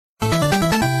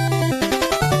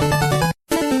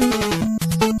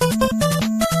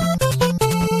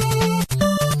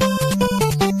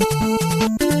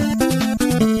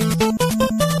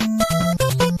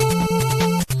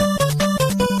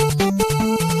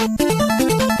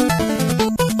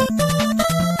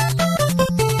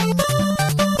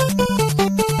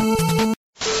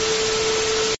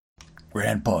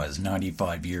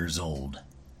95 years old.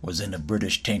 Was in a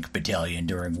British tank battalion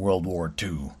during World War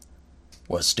II.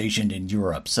 Was stationed in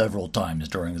Europe several times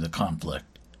during the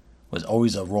conflict. Was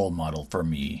always a role model for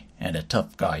me and a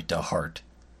tough guy to heart.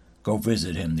 Go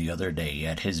visit him the other day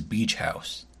at his beach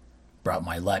house. Brought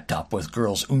my laptop with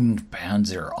Girls und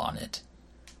Panzer on it.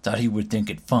 Thought he would think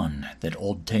it fun that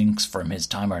old tanks from his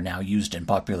time are now used in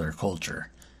popular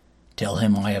culture. Tell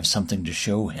him I have something to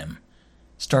show him.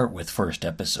 Start with first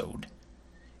episode.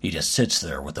 He just sits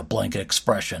there with a blank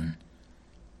expression.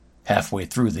 Halfway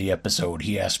through the episode,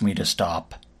 he asked me to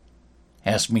stop.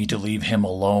 Asked me to leave him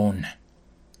alone.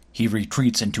 He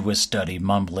retreats into his study,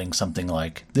 mumbling something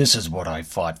like, "This is what I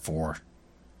fought for."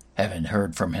 Haven't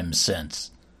heard from him since.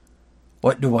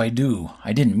 What do? I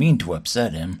didn't mean to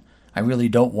upset him. I really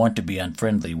don't want to be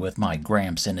unfriendly with my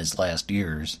Gramps in his last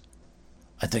years.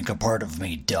 I think a part of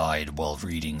me died while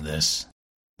reading this.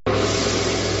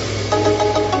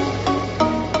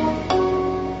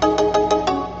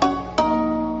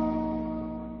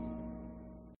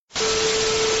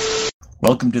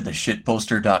 Welcome to the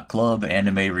shitposter.club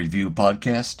anime review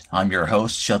podcast. I'm your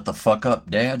host, Shut the Fuck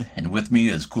Up Dad, and with me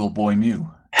is Cool Boy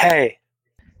Mew. Hey!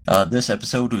 This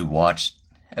episode we watched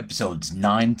episodes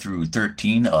 9 through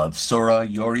 13 of Sora,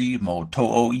 Yori, mo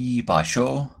Tooi,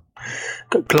 Basho.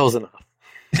 Close enough.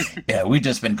 Yeah, we've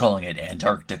just been calling it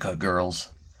Antarctica,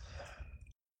 girls.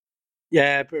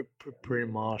 Yeah, pretty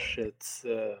much. It's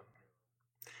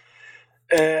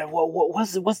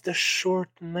what's the short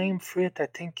name for it? I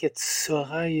think it's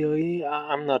Sora Yori.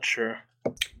 I'm not sure.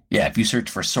 Yeah, if you search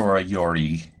for Sora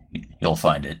Yori, you'll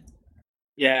find it.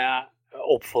 Yeah,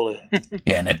 hopefully.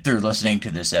 Yeah, and if they're listening to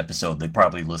this episode, they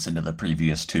probably listened to the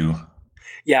previous two.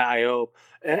 Yeah, I hope.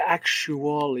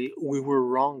 Actually, we were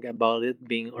wrong about it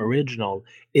being original.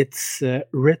 It's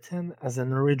written as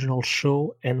an original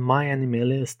show in My Anime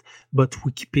List, but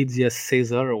Wikipedia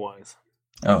says otherwise.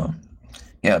 Oh,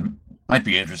 yeah, might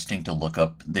be interesting to look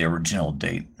up the original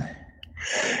date.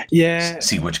 Yeah.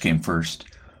 See which came first.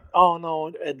 Oh no,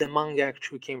 the manga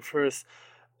actually came first.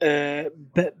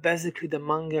 Basically, the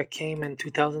manga came in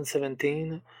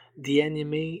 2017, the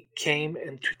anime came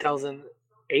in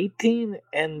 2018,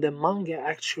 and the manga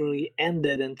actually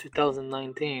ended in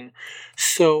 2019.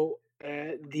 So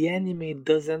the anime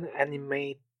doesn't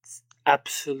animate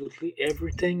absolutely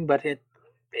everything, but it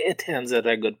ends at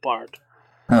a good part.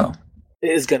 Oh.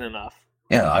 It's good enough.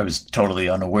 Yeah, I was totally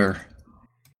unaware.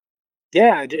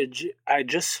 Yeah, I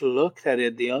just looked at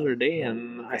it the other day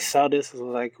and I saw this. I was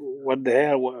like, what the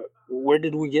hell? Where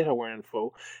did we get our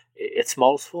info? It's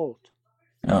Small's fault.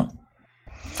 Oh.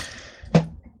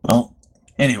 Well,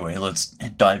 anyway, let's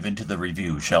dive into the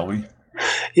review, shall we?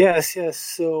 Yes.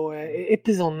 So,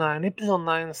 episode 9. Episode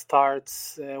 9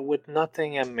 starts with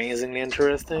nothing amazingly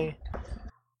interesting.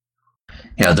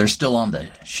 Yeah, they're still on the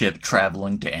ship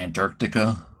traveling to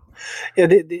Antarctica. Yeah,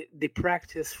 they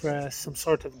practice for some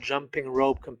sort of jumping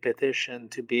rope competition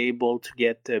to be able to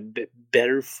get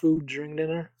better food during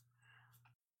dinner.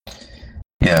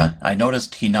 Yeah, I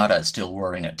noticed Hinata is still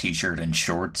wearing a t-shirt and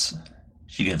shorts.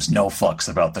 She gives no fucks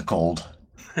about the cold.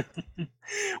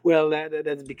 Well,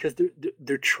 that's because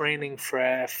they're training for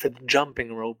the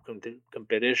jumping rope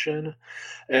competition.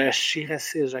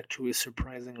 Shirase is actually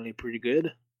surprisingly pretty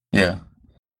good. Yeah.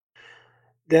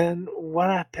 Then what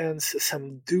happens?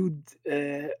 Some dude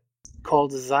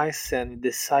called Zaisen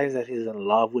decides that he's in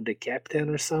love with the captain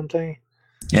or something.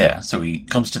 Yeah, so he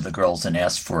comes to the girls and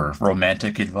asks for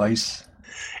romantic advice.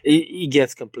 He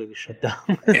gets completely shut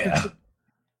down.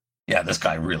 Yeah, this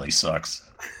guy really sucks.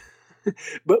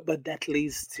 But that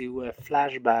leads to a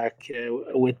flashback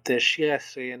with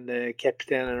Shirase and the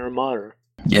captain and her mother.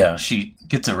 Yeah, she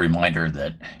gets a reminder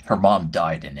that her mom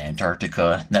died in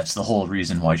Antarctica. And that's the whole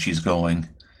reason why she's going.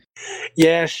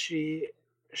 Yeah, she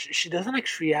doesn't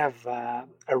actually have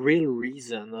a real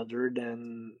reason other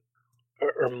than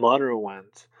her mother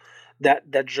went.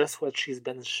 That's just what she's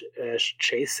been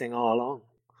chasing all along.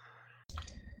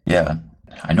 Yeah,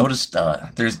 I noticed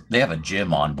they have a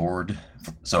gym on board,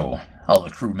 so all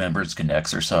the crew members can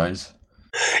exercise.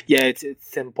 Yeah,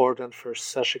 it's important for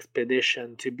such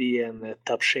expedition to be in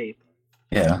top shape.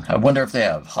 Yeah, I wonder if they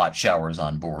have hot showers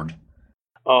on board.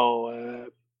 Oh,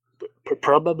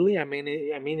 probably. I mean,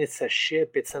 it's a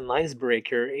ship. It's an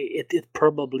icebreaker. It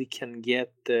probably can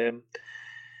get. I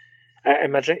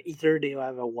imagine either they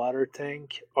have a water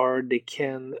tank or they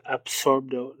can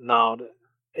absorb the. Now,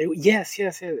 yes.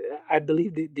 I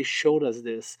believe they showed us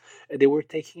this. They were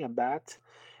taking a bath.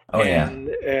 Oh, and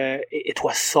it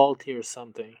was salty or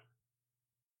something.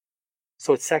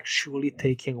 So it's actually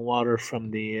taking water from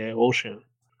the ocean.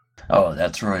 Oh,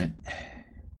 that's right.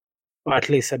 Or at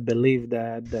least I believe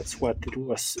that that's what it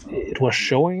was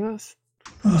showing us.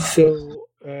 So,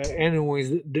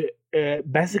 anyways,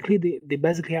 basically they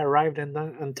basically arrived in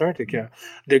Antarctica.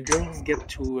 The girls get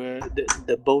to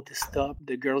the boat is stopped.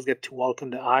 The girls get to walk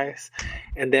on the ice,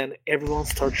 and then everyone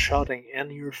starts shouting, "In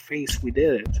your face, we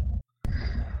did it!"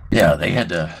 Yeah, they had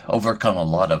to overcome a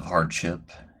lot of hardship.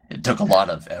 It took a lot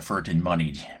of effort and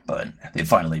money, but they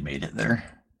finally made it there.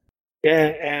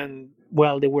 Yeah, and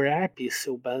well, they were happy.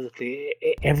 So basically,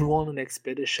 everyone in the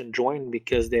expedition joined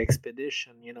because the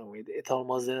expedition, it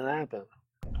almost didn't happen.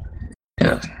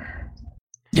 Yeah,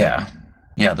 yeah,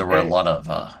 yeah. There were Uh,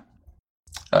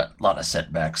 a lot of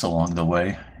setbacks along the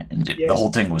way, and the yeah,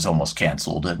 whole thing was almost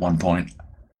canceled at one point.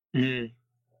 mm.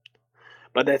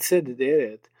 But that's it. They did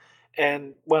it,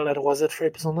 and well, that was it for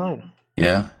episode 9.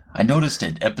 Yeah, I noticed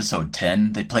in episode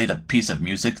 10 they played a piece of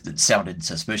music that sounded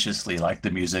suspiciously like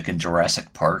the music in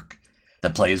Jurassic Park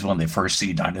that plays when they first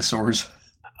see dinosaurs.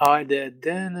 Oh, I did.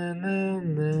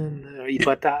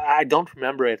 But I don't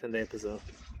remember it in the episode.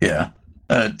 Yeah,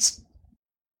 it's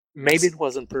Maybe it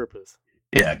was on purpose.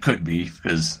 yeah, it could be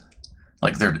because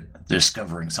like they're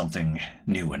discovering something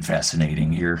new and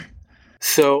fascinating here.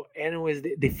 So, anyways,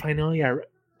 they finally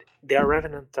they arrive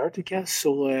in Antarctica.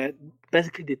 So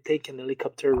basically, they take an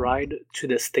helicopter ride to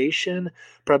the station,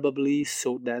 probably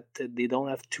so that they don't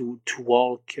have to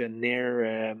walk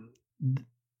near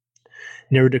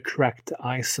the cracked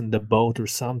ice in the boat or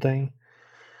something,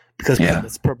 because Yeah,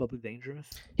 that's probably dangerous.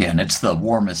 yeah, and it's the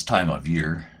warmest time of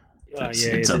year. There's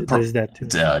that too.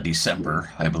 It's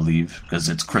December, I believe, because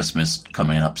it's Christmas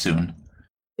coming up soon.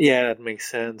 Yeah, that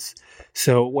makes sense.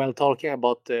 So, while talking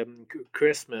about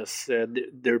Christmas,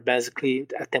 they're basically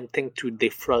attempting to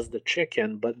defrost the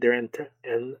chicken, but they're in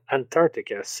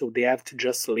Antarctica, so they have to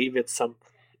just leave it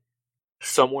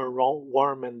somewhere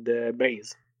warm in the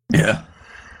base. Yeah,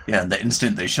 yeah. The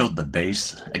instant they showed the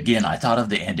base again, I thought of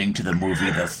the ending to the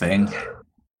movie The Thing,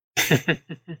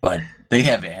 but they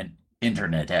have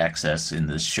internet access in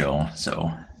this show,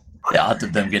 so the odds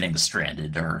of them getting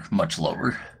stranded are much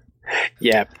lower.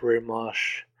 Yeah, pretty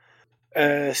much.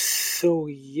 So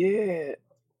yeah,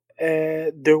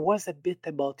 there was a bit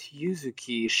about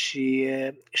Yuzuki.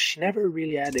 She never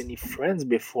really had any friends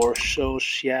before, so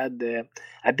she had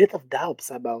a bit of doubts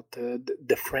about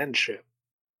the friendship.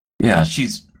 Yeah,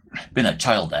 she's been a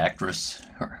child actress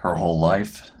her whole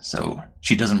life, so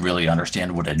she doesn't really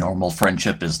understand what a normal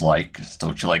friendship is like.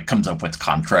 So she like comes up with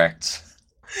contracts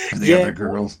for the other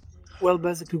girls. Well,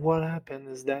 basically, what happened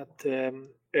is that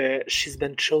she's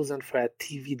been chosen for a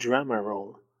TV drama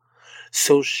role.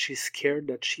 So she's scared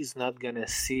that she's not gonna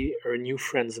see her new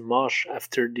friends Mosh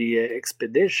after the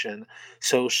expedition.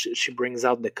 So she brings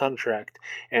out the contract,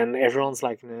 and everyone's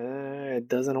like, "Nah, it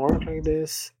doesn't work like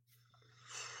this."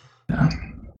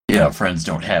 Yeah, friends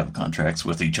don't have contracts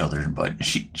with each other, but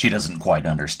she doesn't quite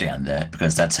understand that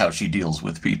because that's how she deals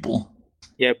with people.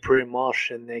 Yeah, pretty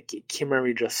much. And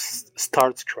Kimari just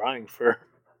starts crying for her.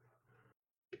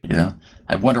 Yeah,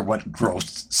 I wonder what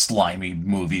gross, slimy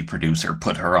movie producer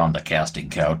put her on the casting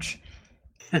couch.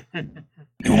 You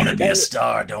want to be a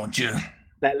star, don't you?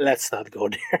 Let's not go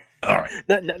there. All right.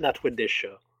 Not with this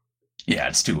show. Yeah,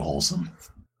 it's too wholesome.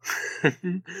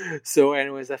 So,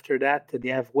 anyways, after that, they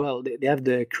have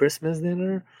the Christmas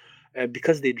dinner.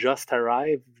 Because they just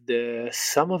arrived,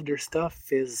 some of their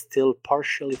stuff is still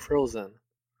partially frozen.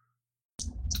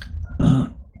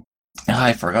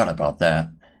 I forgot about that.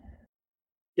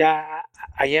 Yeah,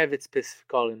 I have it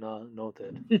specifically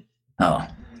noted. Oh,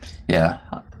 yeah.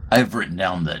 I've written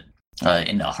down that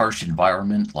in a harsh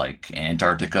environment like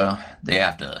Antarctica, they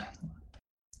have to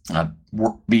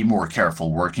be more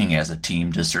careful working as a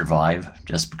team to survive,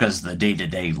 just because the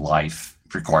day-to-day life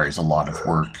requires a lot of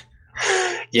work.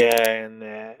 Yeah, and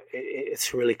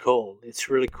it's really cold. It's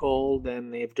really cold,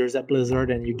 and if there's a blizzard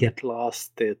and you get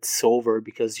lost, it's over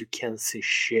because you can't see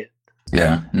shit.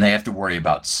 Yeah, and they have to worry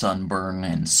about sunburn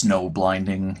and snow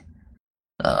blinding,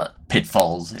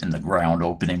 pitfalls in the ground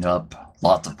opening up,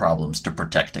 lots of problems to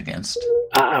protect against.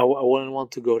 I wouldn't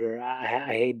want to go there. I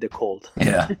hate the cold.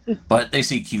 Yeah, but they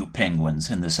see cute penguins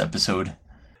in this episode.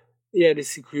 Yeah, they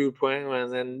see cute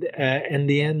penguins, and in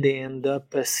the end, they end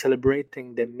up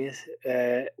celebrating the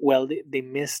they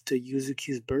missed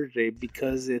Yuzuki's birthday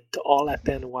because it all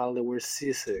happened while they were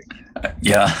seasick.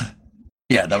 Yeah,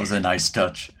 that was a nice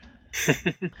touch.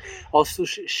 Also,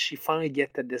 she finally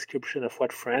get the description of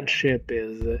what friendship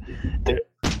is.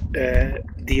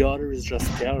 The others just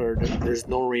tell her there's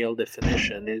no real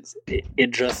definition.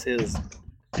 It just is.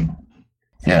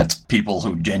 Yeah, it's people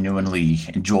who genuinely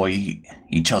enjoy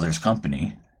each other's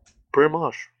company. Pretty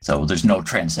much. So there's no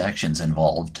transactions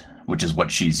involved, which is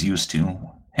what she's used to.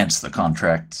 hence the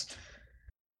contracts.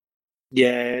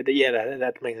 Yeah,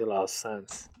 that makes a lot of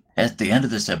sense. At the end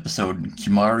of this episode,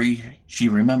 Kimari, she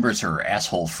remembers her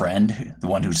asshole friend, the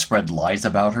one who spread lies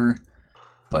about her,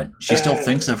 but she still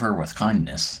thinks of her with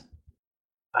kindness.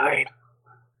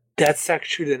 That's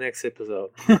actually the next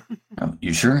episode. Oh,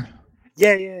 you sure?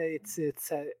 Yeah, it's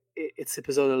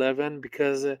episode 11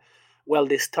 because well,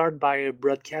 they start by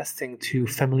broadcasting to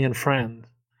family and friends.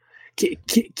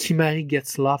 Kimari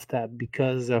gets laughed at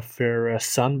because of her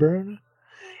sunburn,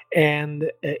 and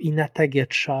Hinata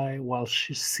gets shy while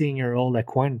she's seeing her old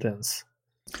acquaintance.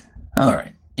 All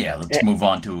right. Yeah, let's move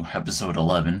on to episode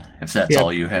 11, if that's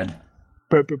all you had.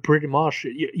 Pretty much.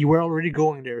 You were already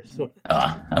going there. So.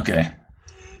 Okay.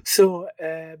 So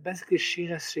basically,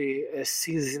 Shirase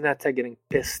sees Hinata getting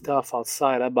pissed off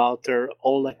outside about her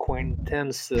old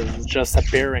acquaintances just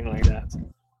appearing like that.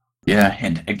 Yeah,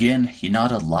 and again,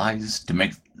 Hinata lies to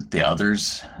make the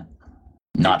others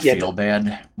not feel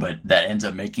bad, but that ends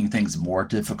up making things more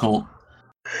difficult.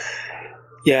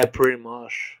 Yeah, pretty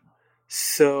much.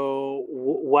 So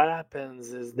what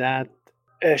happens is that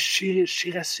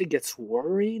Shirase gets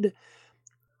worried,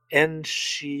 and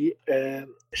Shirase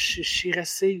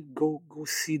go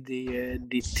see the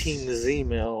team's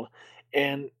email,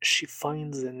 and she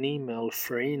finds an email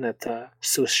for Hinata.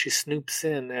 So she snoops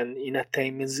in, and Hinata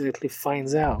immediately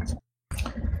finds out.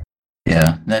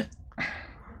 Yeah,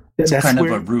 that's kind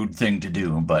of a rude thing to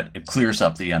do, but it clears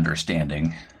up the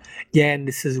understanding. Yeah, and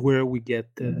this is where we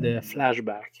get the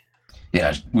flashback.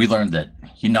 Yeah, we learned that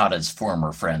Hinata's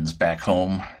former friends back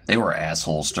home, they were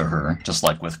assholes to her, just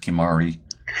like with Kimari.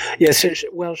 Yeah, she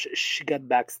got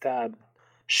backstabbed.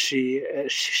 She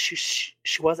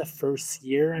was a first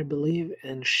year, I believe,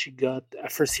 and she got a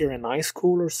first year in high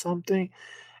school or something,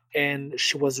 and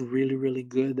she was really, really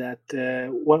good at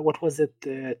what was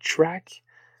it, track?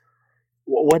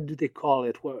 What do they call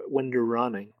it when they're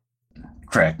running?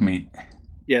 Track meet.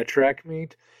 Yeah, track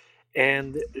meet.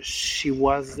 And she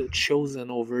was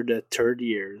chosen over the third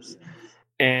years.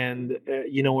 And,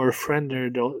 her friend there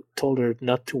told her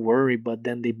not to worry, but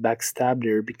then they backstabbed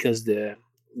her because the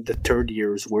third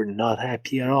years were not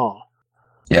happy at all.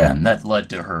 Yeah, and that led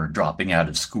to her dropping out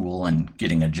of school and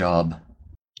getting a job.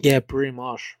 Yeah, pretty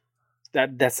much.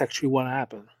 That's actually what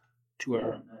happened to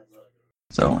her.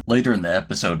 So later in the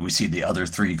episode, we see the other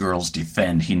three girls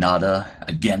defend Hinata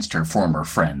against her former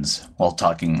friends while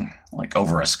talking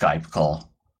over a Skype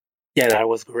call. Yeah, that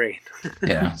was great.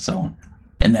 Yeah, so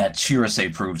in that,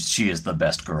 Shirase proves she is the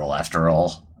best girl after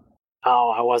all.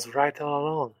 Oh, I was right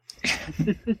all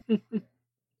along.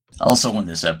 Also in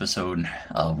this episode,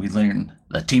 we learn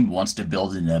the team wants to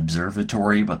build an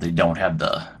observatory, but they don't have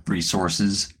the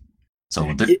resources.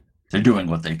 So they're doing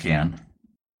what they can.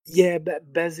 Yeah,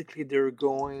 but basically they're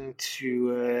going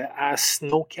to a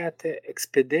snowcat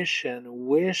expedition,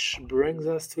 which brings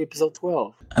us to episode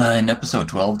 12. In episode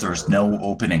 12, there's no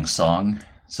opening song,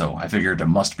 so I figured it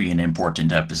must be an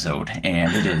important episode,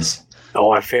 and it is.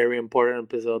 Oh, a very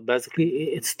important episode.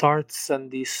 Basically, it starts on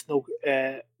the snow.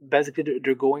 Basically,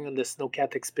 they're going on the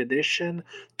snowcat expedition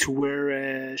to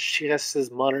where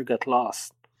Shirase's mother got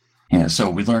lost. Yeah, so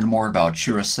we learn more about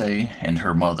Shirase and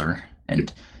her mother,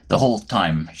 and the whole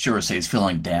time, Shirase is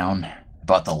feeling down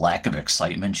about the lack of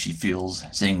excitement she feels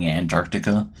seeing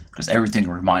Antarctica, because everything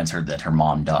reminds her that her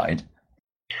mom died.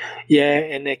 Yeah,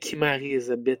 and Kimari is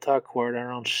a bit awkward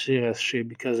around Shirase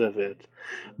because of it.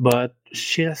 But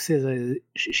Shirase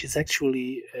she's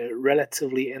actually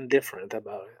relatively indifferent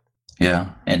about it. Yeah,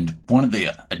 and one of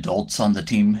the adults on the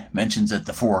team mentions that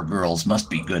the four girls must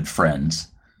be good friends.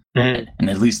 Mm-hmm. And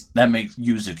at least that makes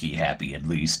Yuzuki happy, at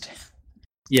least.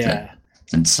 Yeah.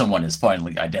 Since someone has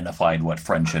finally identified what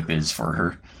friendship is for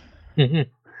her. Mm-hmm.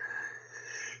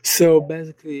 So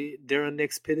basically, they're on the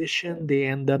expedition. They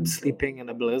end up sleeping in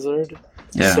a blizzard.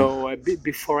 Yeah. So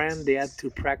beforehand, they had to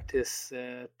practice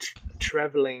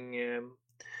traveling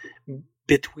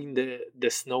between the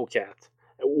snowcat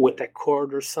with a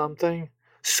cord or something,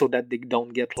 so that they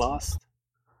don't get lost.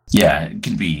 Yeah, it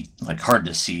can be hard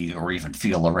to see or even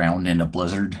feel around in a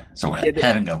blizzard. So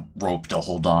having a rope to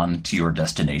hold on to your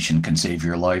destination can save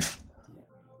your life.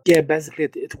 Yeah, basically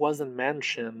it wasn't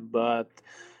mentioned, but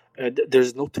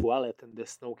there's no toilet in the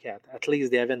snowcat. At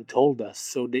least they haven't told us.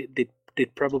 So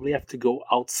they'd probably have to go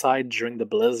outside during the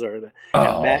blizzard.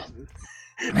 Oh,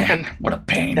 man, what a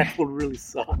pain. That would really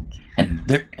suck. And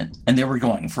they were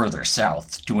going further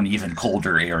south to an even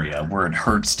colder area where it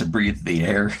hurts to breathe the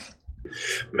air.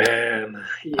 Man,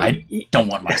 I don't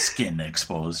want my skin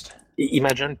exposed.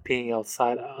 Imagine peeing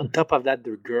outside. On top of that,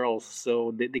 they're girls,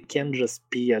 so they can't just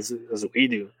pee as we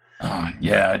do.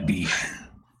 Yeah, it'd be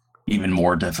even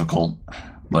more difficult.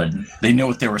 but they knew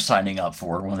what they were signing up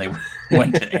for when they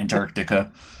went to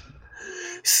Antarctica.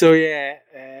 So yeah,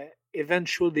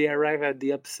 eventually they arrive at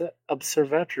the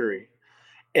observatory,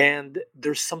 and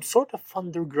there's some sort of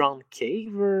underground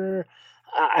cave. Or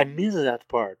I missed that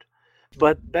part,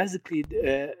 but basically,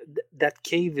 that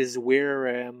cave is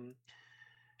where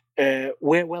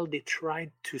well they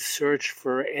tried to search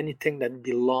for anything that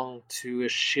belonged to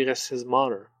Shirase's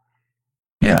mother.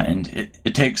 Yeah, and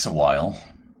it takes a while.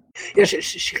 Yeah,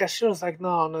 Shirashi was like,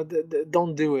 no,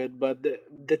 don't do it. But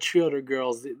the three other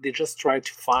girls, they just try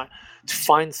to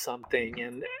find something,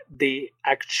 and they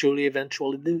actually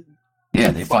eventually do.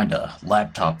 Yeah, they find a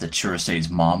laptop that Shirase's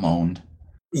mom owned.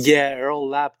 Yeah, her old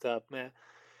laptop, man.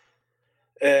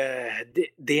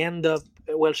 They end up,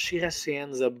 well, Shirashi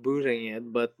ends up booting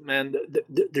it, but man,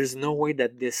 there's no way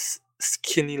that this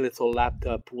skinny little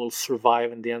laptop will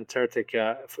survive in the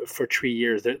Antarctica for 3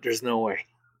 years. There's no way.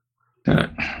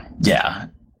 Yeah,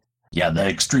 the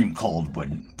extreme cold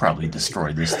would probably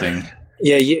destroy this thing.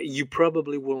 Yeah, you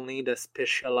probably will need a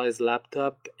specialized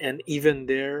laptop, and even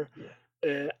there,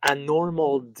 a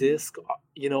normal disk,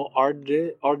 hard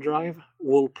drive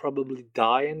will probably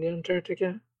die in the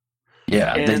Antarctica.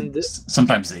 Yeah, and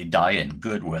sometimes they die in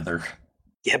good weather.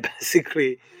 Yeah,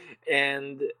 basically.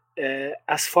 And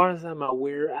as far as I'm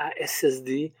aware,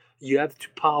 SSD you have to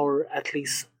power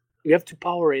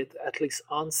it at least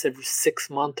once every 6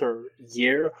 months or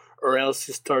year, or else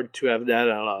you start to have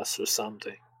data loss or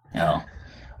something. Yeah.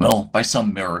 Well, by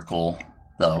some miracle,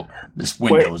 though, this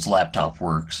Windows laptop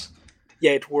works.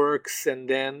 Yeah, it works, and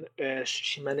then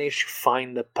she managed to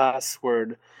find the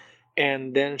password,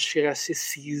 and then Shirase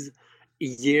sees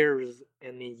years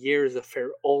and years of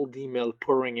her old email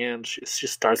pouring in. She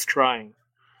starts crying.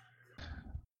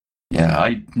 Yeah,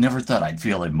 I never thought I'd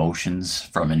feel emotions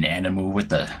from an anime with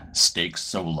the stakes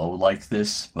so low like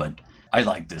this, but I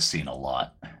like this scene a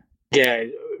lot. Yeah,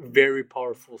 very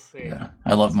powerful scene. Yeah,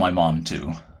 I love my mom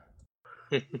too.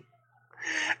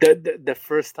 The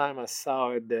first time I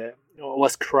saw it, I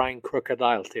was crying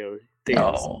crocodile tears.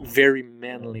 Oh. Very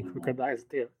manly crocodile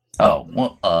tears. Oh,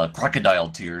 well, crocodile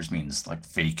tears means like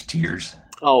fake tears.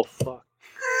 Oh, fuck.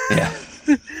 Yeah.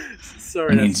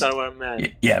 Sorry, that's not what I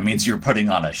meant. Yeah, it means you're putting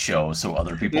on a show so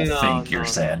other people think you're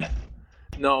sad.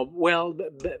 No, well,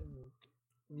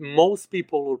 most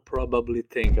people would probably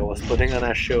think I was putting on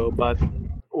a show, but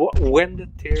when the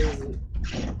tears,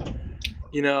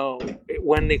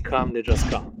 when they come, they just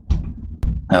come.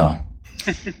 Oh.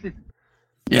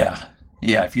 Yeah.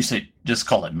 Yeah, if you just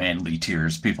call it manly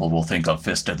tears, people will think of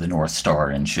Fist of the North Star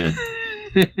and shit.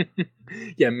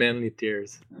 Yeah, manly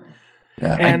tears.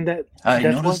 Yeah, and I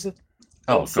noticed. Was it.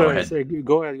 Oh, go ahead. Sorry,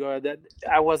 go ahead.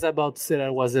 I was about to say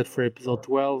that was it for episode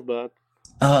 12, but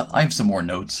I have some more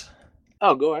notes.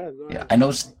 Oh, go ahead. Yeah, I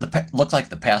noticed looked like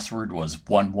the password was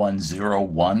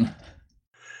 1101.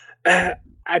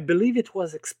 I believe it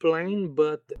was explained,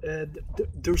 but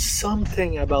there's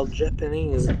something about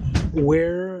Japanese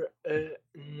where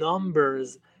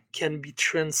numbers can be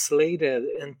translated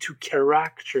into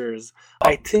characters. Oh.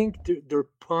 I think they're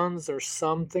puns or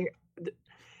something.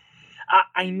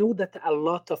 I know that a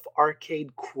lot of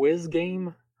arcade quiz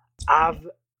game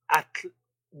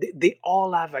they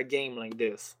all have a game like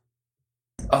this.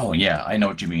 Oh yeah, I know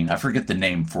what you mean. I forget the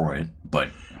name for it, but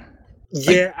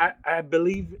yeah, I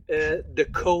believe the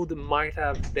code might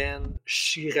have been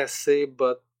Shirase,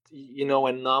 but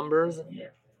in numbers.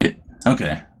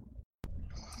 Okay.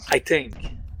 I think.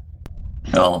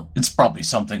 Well, it's probably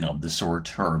something of the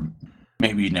sort, or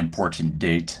maybe an important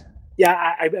date.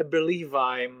 Yeah, I believe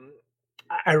I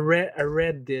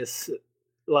read this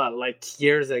like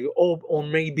years ago. Or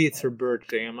maybe it's her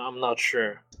birthday. I'm not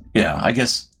sure. Yeah, I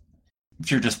guess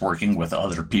if you're just working with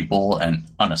other people and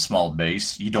on a small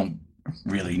base, you don't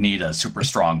really need a super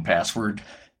strong password.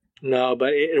 No,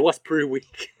 but it was pretty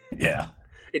weak. Yeah.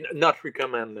 Not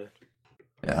recommended.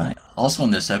 Yeah. Also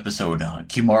in this episode,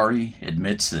 Kimari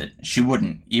admits that she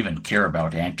wouldn't even care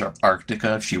about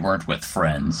Antarctica if she weren't with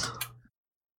friends.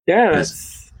 Yeah,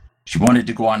 she wanted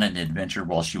to go on an adventure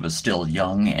while she was still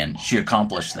young, and she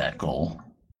accomplished that goal.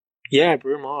 Yeah,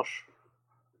 pretty much.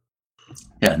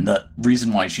 Yeah, and the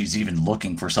reason why she's even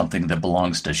looking for something that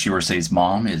belongs to Shirase's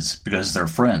mom is because they're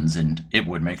friends, and it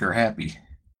would make her happy.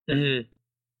 Mm-hmm.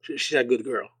 She's a good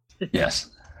girl.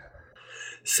 Yes.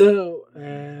 So,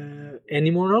 any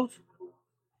more notes?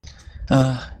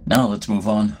 No, let's move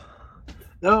on.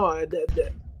 No,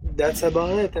 that's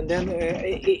about it. And then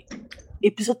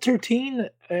episode 13,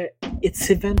 it's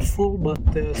eventful but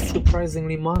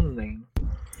surprisingly mundane.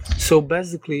 So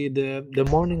basically, the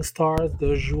morning starts, the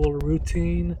usual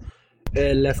routine.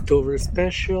 leftover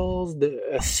specials.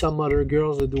 Some other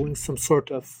girls are doing some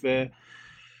sort of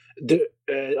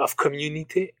of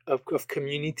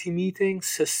community meetings.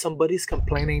 So somebody's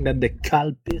complaining that the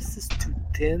calpis is too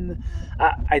thin.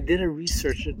 I did a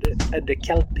research. The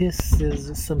calpis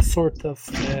is some sort of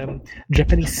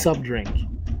Japanese soft drink.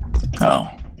 Oh,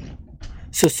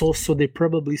 So they're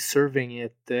probably serving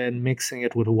it and mixing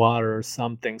it with water or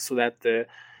something so that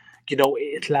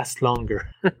it lasts longer.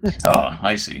 oh,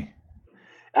 I see.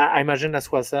 I imagine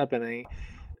that's what's happening.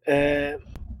 Uh,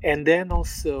 and then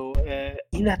also,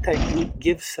 Hinata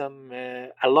gives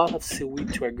a lot of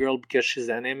seaweed to a girl because she's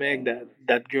anemic.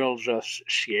 That girl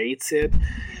she hates it,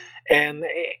 and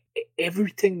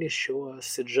everything they show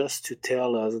us is just to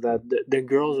tell us that the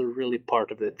girls are really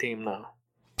part of the team now.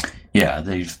 Yeah,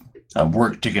 they've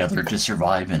worked together to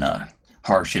survive in a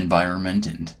harsh environment,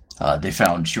 and they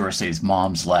found Shirose's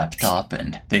mom's laptop,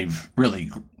 and they've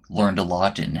really learned a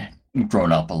lot and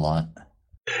grown up a lot.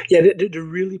 Yeah, they're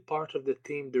really part of the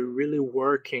team. They're really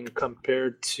working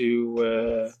compared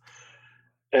to.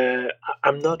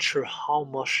 I'm not sure how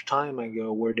much time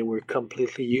ago where they were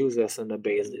completely useless in the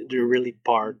base. They're really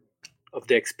part of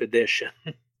the expedition.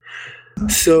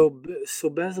 So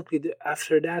basically,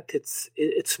 after that,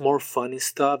 it's more funny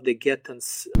stuff. They get on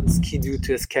Skidoo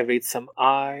to excavate some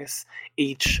ice,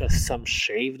 eat some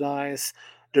shaved ice.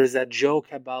 There's a joke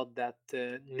about that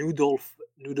noodle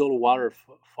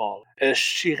waterfall.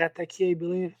 Shirataki, I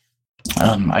believe.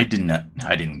 I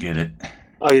didn't get it.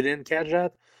 Oh, you didn't catch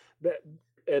that?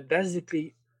 But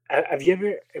basically, have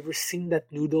you ever seen that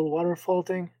noodle waterfall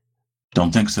thing?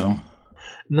 Don't think so.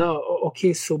 No.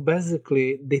 Okay. So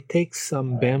basically, they take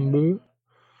some bamboo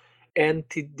and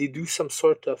they do some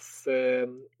sort of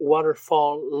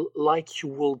waterfall like you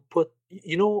will put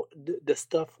the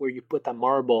stuff where you put a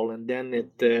marble and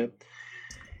then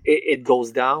it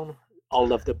goes down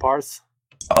all of the parts.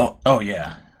 Oh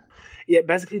yeah. Yeah,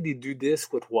 basically they do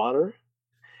this with water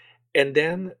and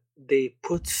then they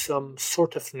put some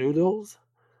sort of noodles.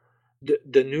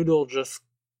 The noodle just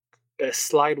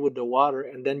slide with the water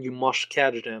and then you must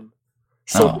catch them.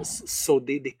 So Oh so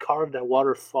they carve the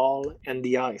waterfall and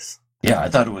the ice. yeah. I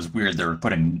thought it was weird they were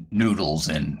putting noodles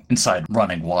inside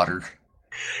running water.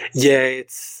 Yeah,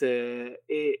 it's a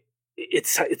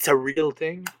real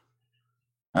thing.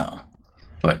 Oh,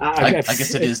 but I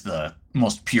guess it is the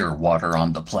most pure water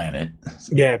on the planet.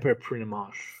 Yeah, pretty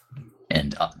much.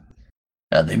 And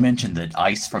they mentioned that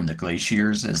ice from the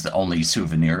glaciers is the only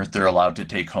souvenir they're allowed to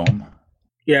take home.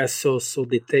 Yeah, so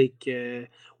they take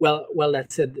well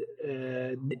that's it.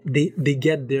 They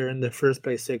get there in the first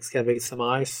place to excavate some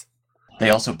ice. They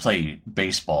also play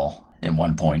baseball at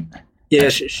one point. Yeah,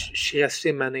 she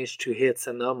actually managed to hit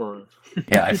a number.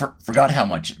 Yeah, I forgot how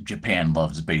much Japan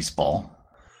loves baseball.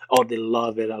 Oh, they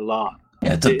love it a lot.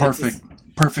 Yeah, it's a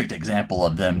perfect example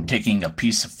of them taking a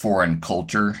piece of foreign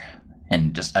culture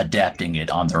and just adapting it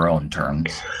on their own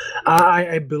terms.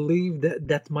 I believe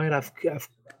that might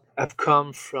have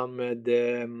come from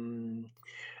the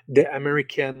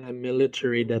American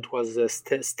military that was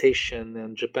stationed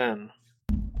in Japan,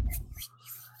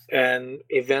 and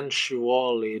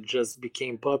eventually it just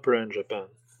became popular in Japan.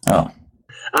 Oh,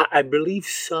 I believe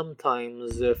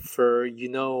sometimes uh, for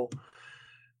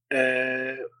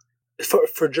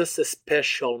just the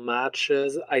special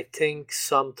matches, I think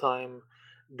sometimes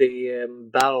they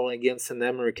battle against an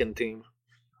American team.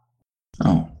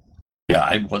 oh. Yeah,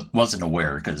 I wasn't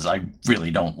aware because I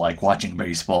really don't like watching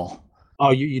baseball.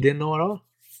 Oh, you didn't know at all?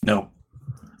 Nope.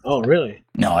 Oh, really?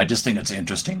 No, I just think it's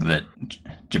interesting that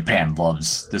Japan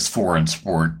loves this foreign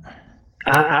sport.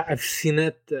 I've seen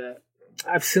it.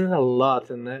 I've seen it a lot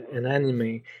in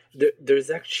anime. There's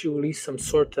actually some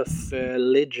sort of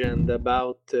legend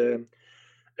about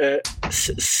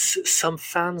some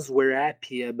fans were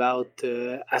happy about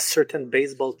a certain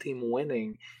baseball team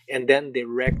winning, and then they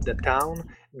wrecked the town.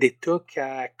 They took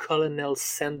a Colonel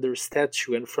Sanders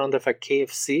statue in front of a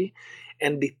KFC,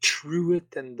 and they threw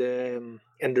it in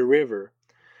the river.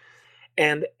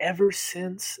 And ever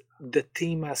since, the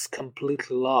team has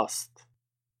completely lost.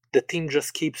 The team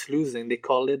just keeps losing. They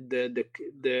call it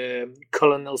the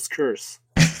Colonel's curse.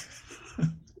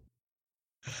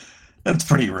 That's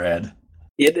pretty rad.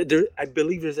 Yeah, I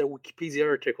believe there's a Wikipedia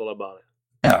article about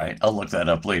it. All right, I'll look that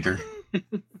up later.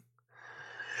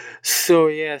 So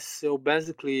yes, so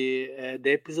basically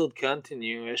the episode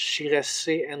continues.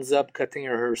 Shirase ends up cutting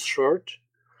her hair short.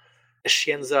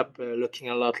 She ends up looking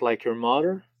a lot like her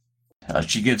mother.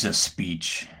 She gives a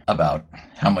speech about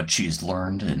how much she's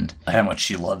learned and how much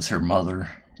she loves her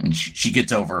mother, and she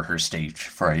gets over her stage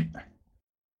fright.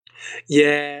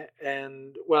 Yeah,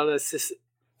 and well,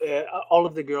 all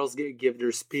of the girls give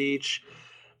their speech,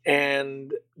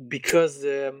 and because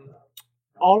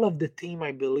all of the team,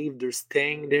 I believe, they're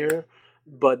staying there,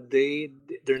 but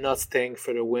they're not staying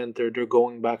for the winter. They're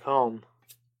going back home.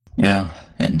 Yeah,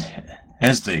 and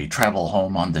as they travel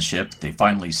home on the ship, they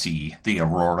finally see the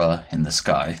aurora in the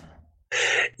sky.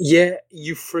 Yeah,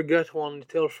 you forgot one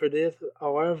detail for this.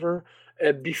 However,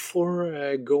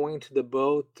 before going to the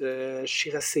boat,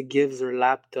 Shirase gives her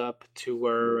laptop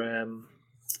to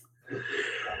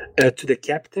the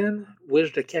captain,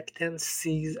 which the captain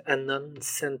sees an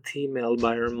unsent email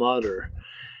by her mother.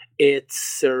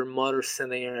 It's her mother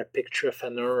sending her a picture of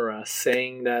an aurora,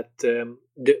 saying that the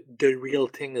real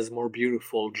thing is more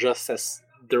beautiful, just as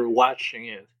they're watching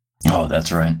it. Oh,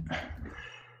 that's right.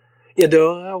 Yeah, the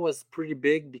aurora was pretty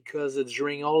big because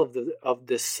during all of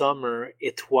the summer,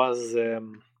 it was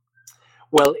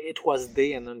it was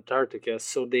day in Antarctica,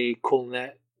 so they could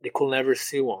never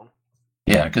see one.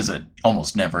 Yeah, because it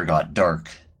almost never got dark.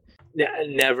 Yeah,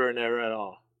 never at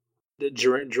all.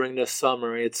 During the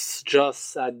summer, it's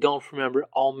just I don't remember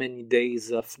how many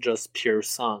days of just pure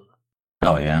sun.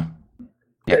 Oh yeah.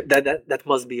 Yeah. That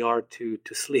must be hard to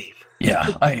sleep.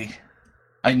 Yeah,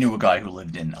 I knew a guy who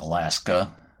lived in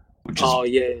Alaska, which is Oh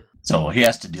yeah. so he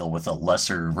has to deal with a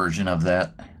lesser version of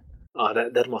that. Oh,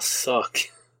 that must suck.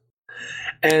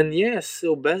 And yeah,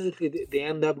 so basically they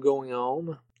end up going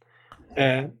home.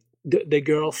 Uh, the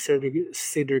girls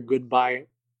say their goodbye.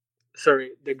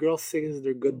 Sorry, the girl says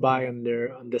their goodbye on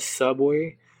the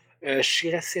subway.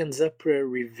 Shirase ends up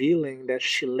revealing that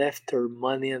she left her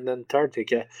money in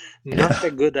Antarctica. Not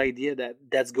a good idea.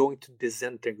 That's going to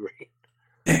disintegrate.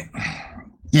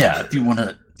 Yeah, if you want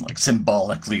to like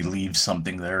symbolically leave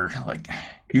something there, like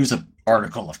use an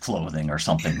article of clothing or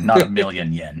something, not a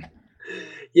million yen.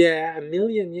 Yeah,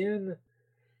 1,000,000 yen.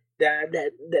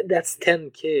 That's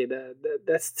 10K.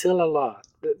 That's still a lot.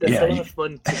 That's Yeah, a lot of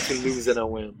money to lose in a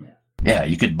whim. yeah,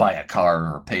 you could buy a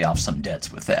car or pay off some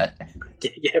debts with that.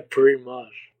 Yeah, pretty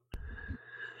much.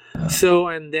 So,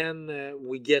 and then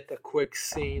we get a quick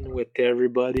scene with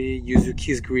everybody.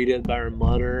 Yuzuki's greeted by her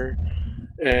mother.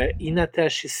 Hinata,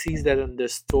 she sees that in the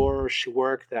store she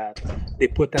worked at, they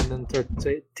put an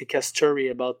Antarctica story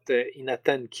about Hinata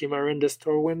and Kimura in the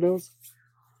store windows.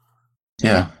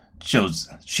 Yeah, shows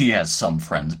she has some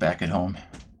friends back at home.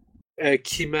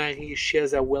 Kimari, she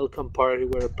has a welcome party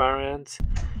with her parents,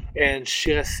 and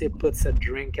Shirase puts a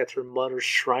drink at her mother's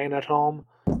shrine at home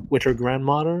with her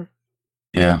grandmother.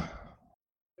 Yeah.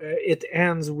 It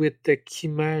ends with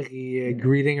Kimari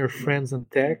greeting her friends on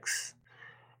text.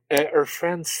 Her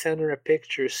friend sent her a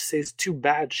picture. Says, "Too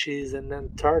bad she's in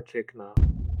Antarctic now."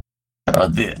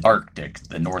 The Arctic,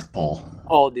 the North Pole.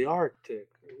 Oh, the Arctic.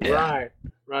 Yeah.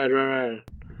 Right.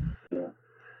 Yeah,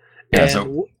 And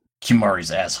so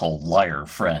Kimari's asshole liar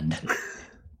friend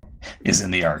is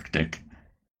in the Arctic.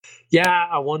 yeah,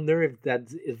 I wonder if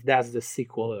that's the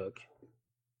sequel hook.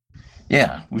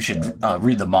 Yeah, we should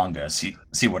read the manga,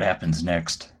 see what happens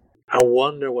next. I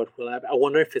wonder what will happen. I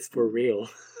wonder if it's for real.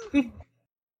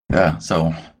 Yeah,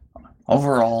 so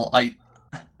overall, I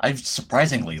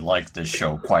surprisingly liked this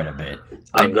show quite a bit.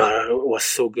 Oh god, it was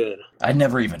so good. I'd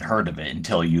never even heard of it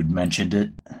until you'd mentioned it,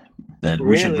 that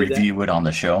we should review it on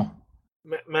the show.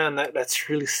 Man, that's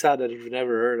really sad that you've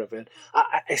never heard of it.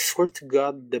 I swear to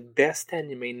God, the best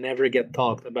anime never get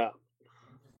talked about.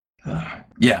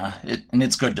 Yeah, and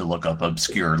it's good to look up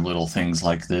obscure little things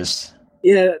like this.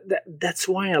 Yeah, that's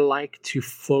why I like to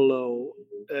follow,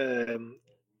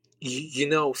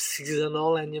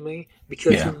 seasonal anime,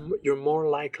 because you're more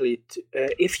likely to,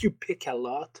 if you pick a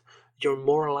lot, you're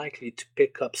more likely to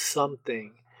pick up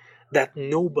something that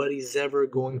nobody's ever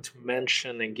going to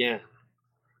mention again.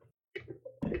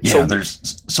 Yeah, so,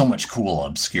 there's so much cool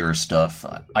obscure stuff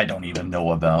I don't even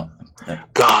know about.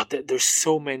 God, there's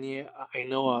so many I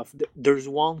know of. There's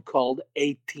one called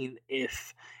 18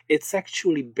 If. It's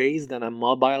actually based on a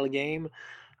mobile game,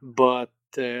 but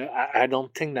I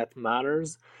don't think that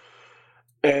matters.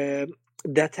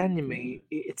 That anime,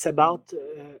 it's about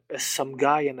some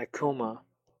guy in a coma.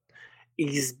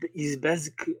 He's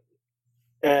basically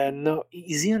no,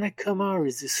 is he in a coma or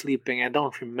is he sleeping? I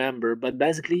don't remember. But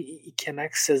basically, he can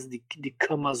access the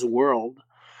coma's world,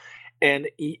 and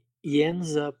he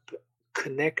ends up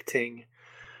connecting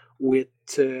with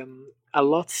a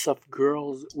lots of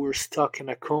girls who are stuck in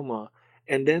a coma,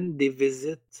 and then they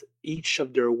visit each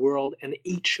of their world, and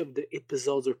each of the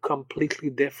episodes are completely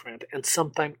different, and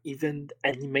sometimes even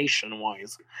animation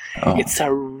wise. It's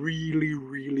a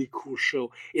really cool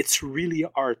show. It's really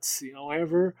artsy,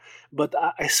 however, but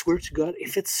I swear to God,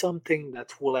 if it's something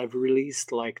that will have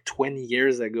released like 20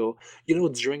 years ago,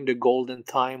 during the golden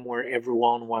time where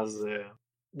everyone was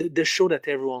the show that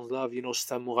everyone loves,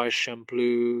 Samurai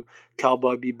Champloo,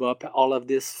 Cowboy Bebop, all of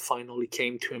this finally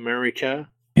came to America.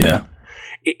 Yeah.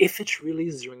 If it's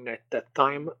released during that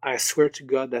time, I swear to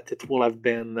God that it will have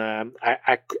been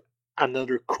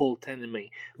another cult anime.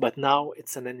 But now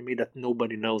it's an anime that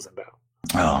nobody knows about.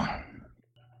 Oh.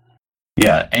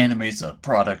 Yeah, anime's a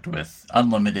product with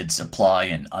unlimited supply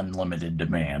and unlimited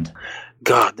demand.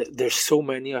 God, there's so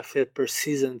many of it per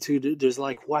season too. There's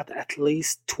like what, at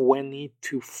least 20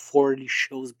 to 40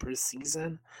 shows per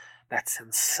season. That's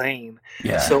insane.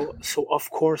 Yeah. So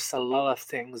of course a lot of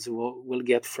things will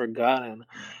get forgotten,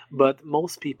 but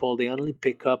most people they only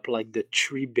pick up like the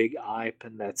three big hype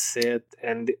and that's it,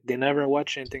 and they never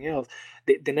watch anything else.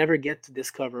 They never get to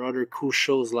discover other cool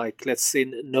shows like, let's say,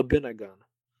 Nobunaga.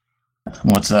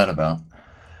 What's that about?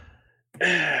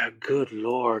 Good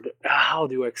lord, how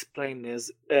do you explain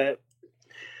this?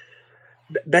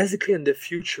 Basically, in the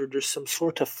future, there's some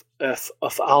sort of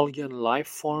alien life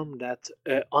form that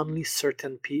only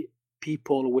certain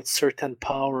people with certain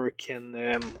power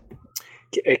can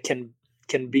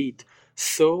beat.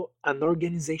 So an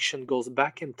organization goes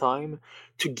back in time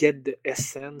to get the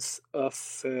essence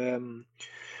of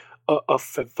a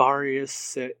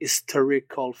various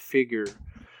historical figure.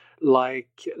 Like,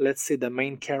 let's say the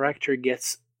main character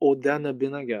gets Oda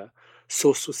Nobunaga.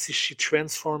 So she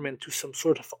transforms into some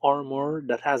sort of armor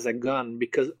that has a gun,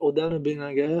 because Oda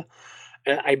Nobunaga,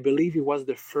 I believe he was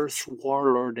the first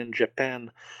warlord in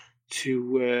Japan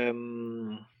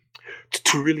to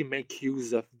really make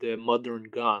use of the modern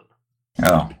gun.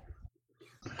 Oh.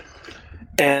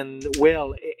 And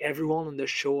well, everyone on the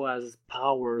show has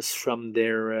powers from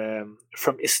their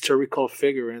from historical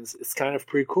figures. It's kind of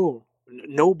pretty cool.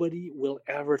 Nobody will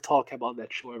ever talk about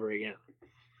that show ever again.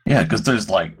 Yeah, because there's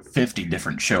like 50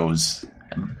 different shows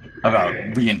about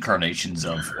reincarnations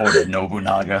of Oda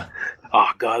Nobunaga.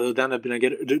 Oh God, Oda Nobunaga,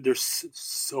 there's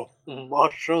so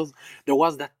much shows. There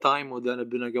was that time Oda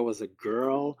Nobunaga was a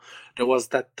girl. There was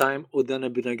that time Oda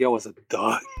Nobunaga was a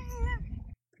dog.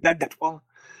 that one.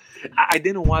 I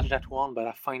didn't watch that one, but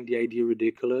I find the idea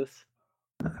ridiculous.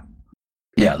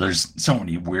 Yeah, there's so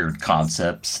many weird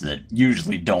concepts that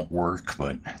usually don't work,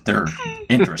 but they're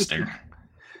interesting.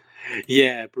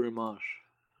 Yeah, pretty much.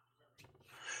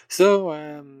 So,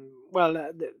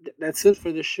 well, that's it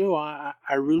for the show.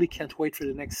 I really can't wait for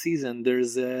the next season.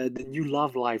 There's the new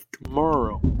Love Life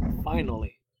tomorrow,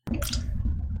 finally.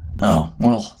 Oh,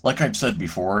 well, like I've said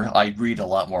before, I read a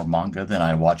lot more manga than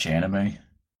I watch anime.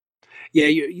 Yeah,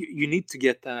 you need to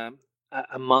get a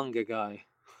manga guy.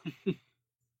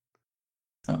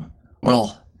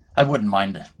 Well, I wouldn't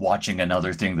mind watching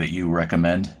another thing that you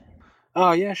recommend.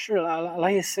 Oh yeah, sure.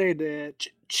 Like I said,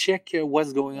 check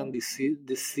what's going on this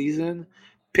season.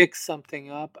 Pick something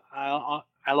up. I'll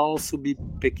also be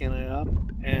picking it up,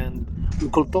 and we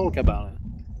could talk about it.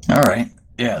 All right.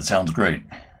 Yeah, it sounds great.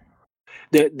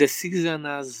 The season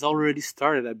has already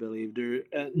started, I believe.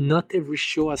 Not every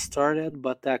show has started,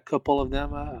 but a couple of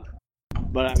them. A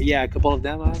couple of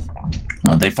them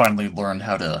have. They finally learned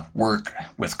how to work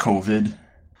with COVID.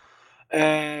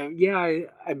 Yeah,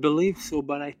 I believe so,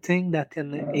 but I think that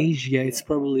in Asia it's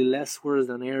probably less worse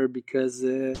than here because,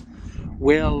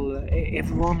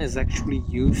 everyone is actually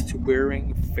used to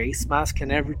wearing face mask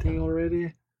and everything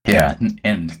already. Yeah,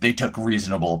 and they took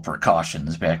reasonable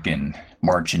precautions back in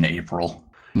March and April.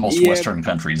 Most Western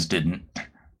countries didn't.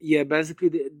 Yeah,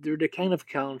 basically they're the kind of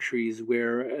countries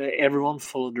where everyone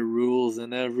followed the rules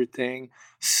and everything.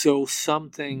 So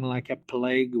something like a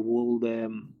plague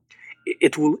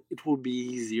it will be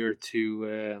easier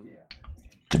to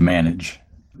manage.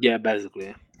 Yeah,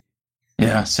 basically.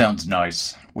 Yeah, sounds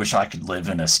nice. Wish I could live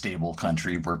in a stable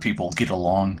country where people get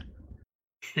along.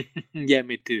 Yeah,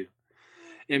 me too.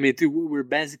 Yeah, me too. We're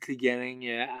basically getting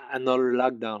another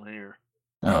lockdown here.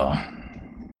 Oh.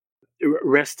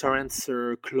 Restaurants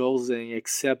are closing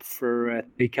except for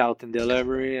takeout and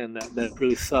delivery, and that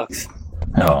really sucks.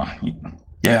 Oh,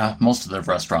 yeah. Most of the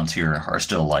restaurants here are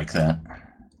still like that.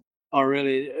 Oh,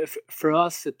 really? For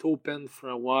us, it opened for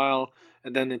a while,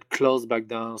 and then it closed back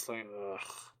down. It's like, ugh.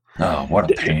 Oh, what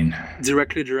a pain.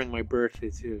 Directly during my birthday,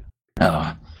 too.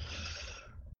 Oh.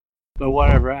 But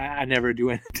whatever, I never do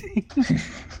anything.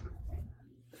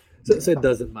 so it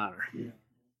doesn't matter.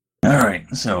 All right,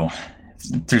 so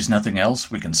if there's nothing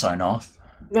else, we can sign off.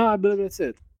 No, I believe that's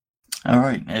it. All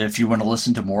right, and if you want to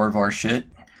listen to more of our shit,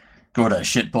 go to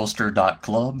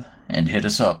shitposter.club and hit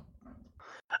us up.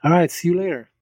 All right, see you later.